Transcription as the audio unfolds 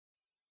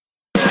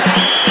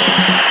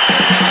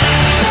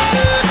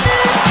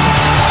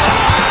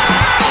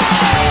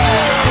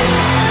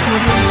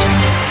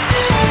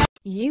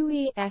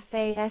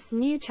Uefa's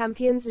new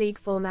Champions League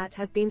format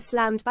has been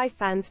slammed by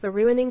fans for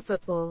ruining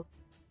football.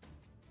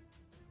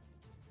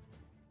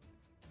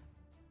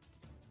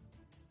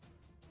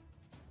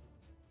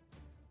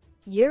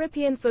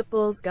 European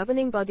football's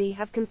governing body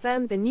have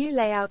confirmed the new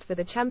layout for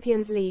the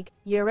Champions League,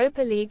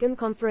 Europa League and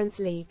Conference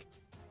League.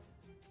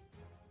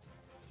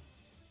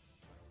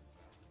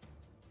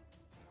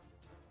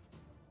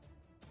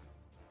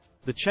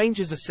 The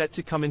changes are set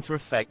to come into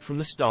effect from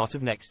the start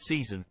of next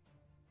season.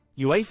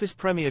 UEFA's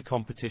Premier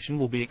competition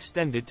will be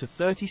extended to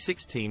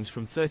 36 teams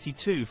from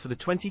 32 for the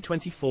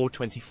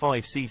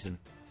 2024-25 season.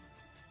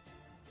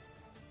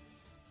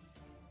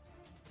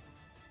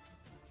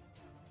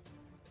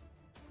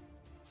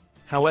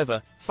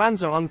 However,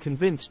 fans are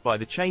unconvinced by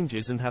the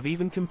changes and have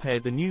even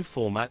compared the new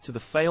format to the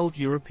failed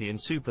European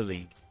Super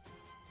League.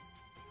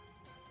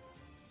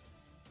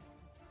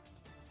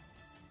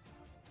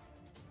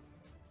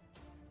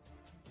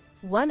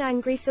 One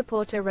angry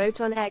supporter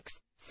wrote on X,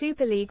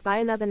 Super League by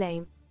another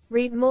name.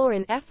 Read more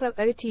in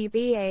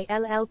FOOTBALLPOWER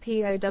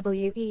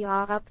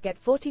up.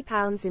 Get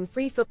 £40 in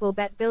free football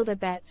bet builder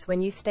bets when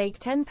you stake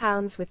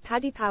 £10 with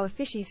Paddy Power.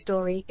 Fishy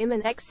story. I'm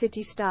an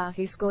ex-City star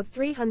who scored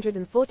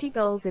 340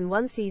 goals in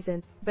one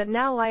season, but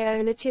now I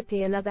own a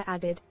chippy. Another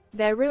added,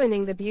 they're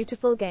ruining the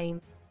beautiful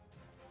game.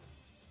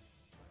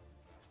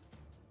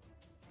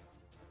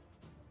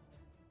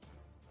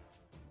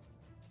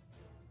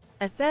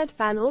 A third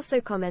fan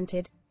also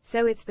commented,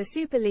 so it's the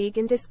Super League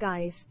in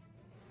disguise.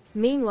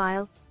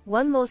 Meanwhile,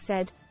 one more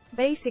said,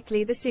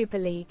 basically the Super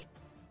League.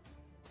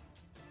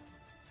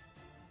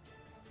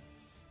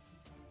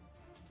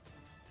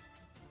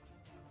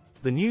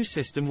 The new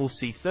system will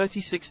see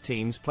 36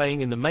 teams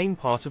playing in the main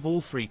part of all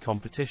three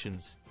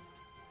competitions.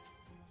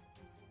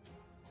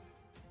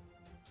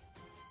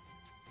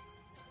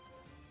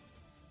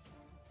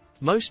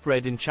 Most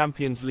read in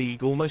Champions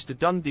League. Almost a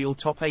done deal.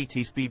 Top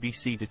 80s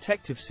BBC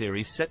detective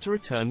series set to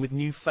return with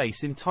new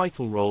face in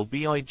title role.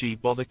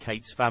 Big Bother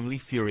Kate's family.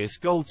 Furious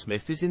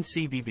Goldsmith is in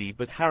CBB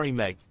but Harry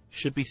Meg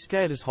should be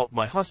scared as hot.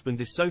 My husband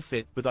is so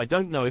fit but I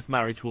don't know if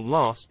marriage will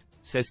last,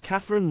 says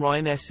Catherine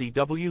Ryan.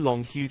 SEW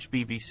Long huge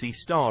BBC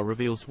star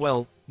reveals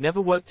well,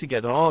 never worked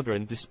together.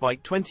 Argan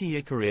despite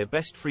 20-year career.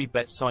 Best free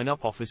bet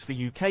sign-up offers for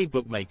UK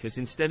bookmakers.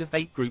 Instead of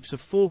 8 groups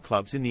of 4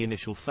 clubs in the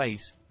initial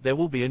phase, there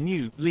will be a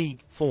new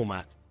league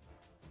format.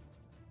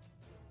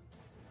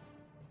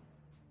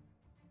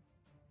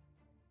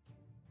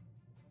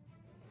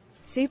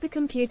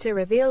 Supercomputer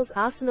reveals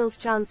Arsenal's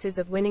chances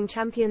of winning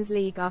Champions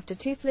League after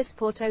toothless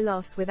Porto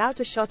loss without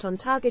a shot on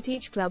target.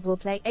 Each club will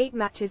play 8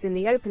 matches in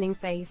the opening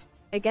phase,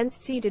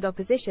 against seeded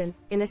opposition,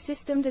 in a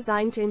system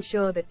designed to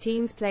ensure that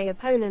teams play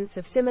opponents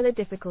of similar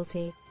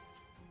difficulty.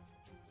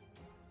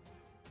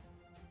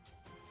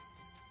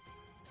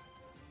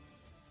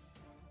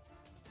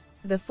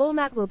 The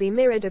format will be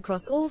mirrored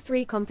across all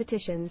 3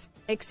 competitions,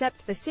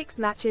 except for 6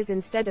 matches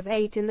instead of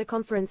 8 in the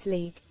Conference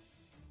League.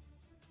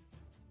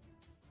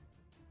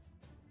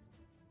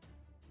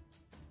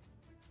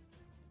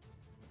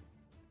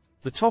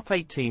 The top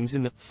 8 teams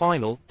in the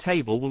final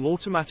table will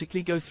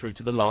automatically go through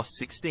to the last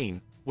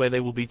 16, where they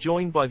will be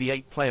joined by the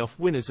 8 playoff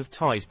winners of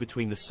ties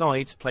between the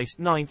sides placed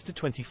 9th to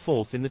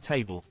 24th in the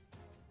table.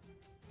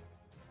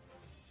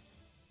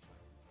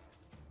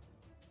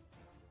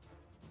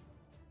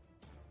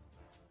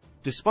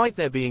 Despite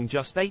there being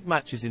just 8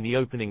 matches in the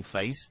opening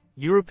phase,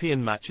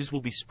 European matches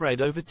will be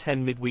spread over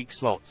 10 midweek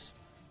slots.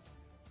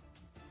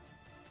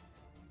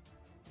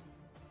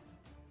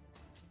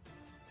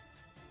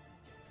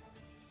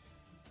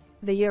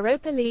 The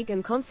Europa League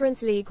and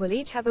Conference League will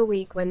each have a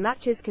week when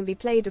matches can be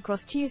played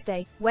across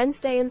Tuesday,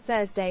 Wednesday and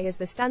Thursday as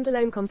the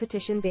standalone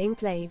competition being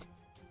played.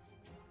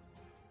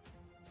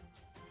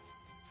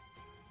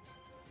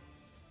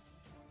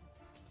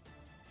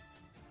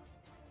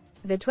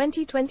 The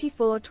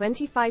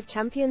 2024-25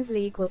 Champions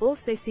League will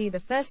also see the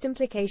first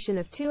implication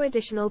of 2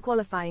 additional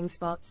qualifying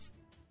spots.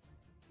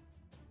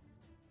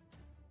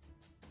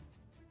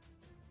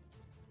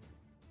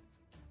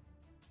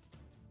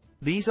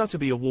 These are to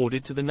be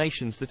awarded to the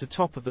nations that are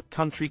top of the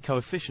country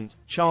coefficient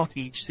chart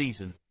each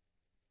season.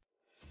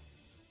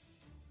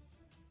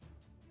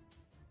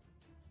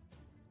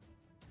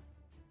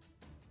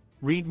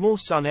 Read more.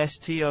 Sun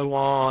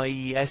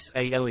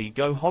STORIESALE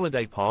Go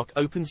Holiday Park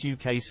opens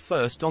UK's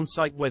first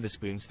on-site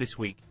Wetherspoons this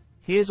week.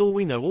 Here's all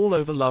we know. All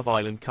over Love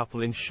Island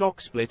couple in shock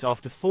split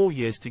after 4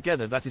 years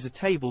together. That is a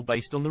table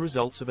based on the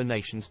results of a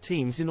nation's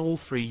teams in all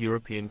 3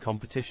 European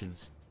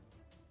competitions.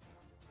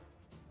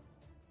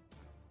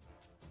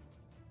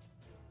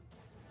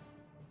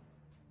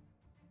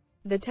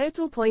 The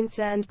total points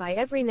earned by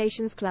every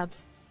nation's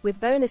clubs, with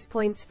bonus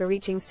points for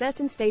reaching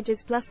certain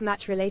stages plus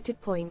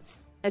match-related points,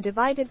 are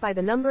divided by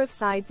the number of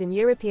sides in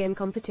European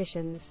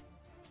competitions.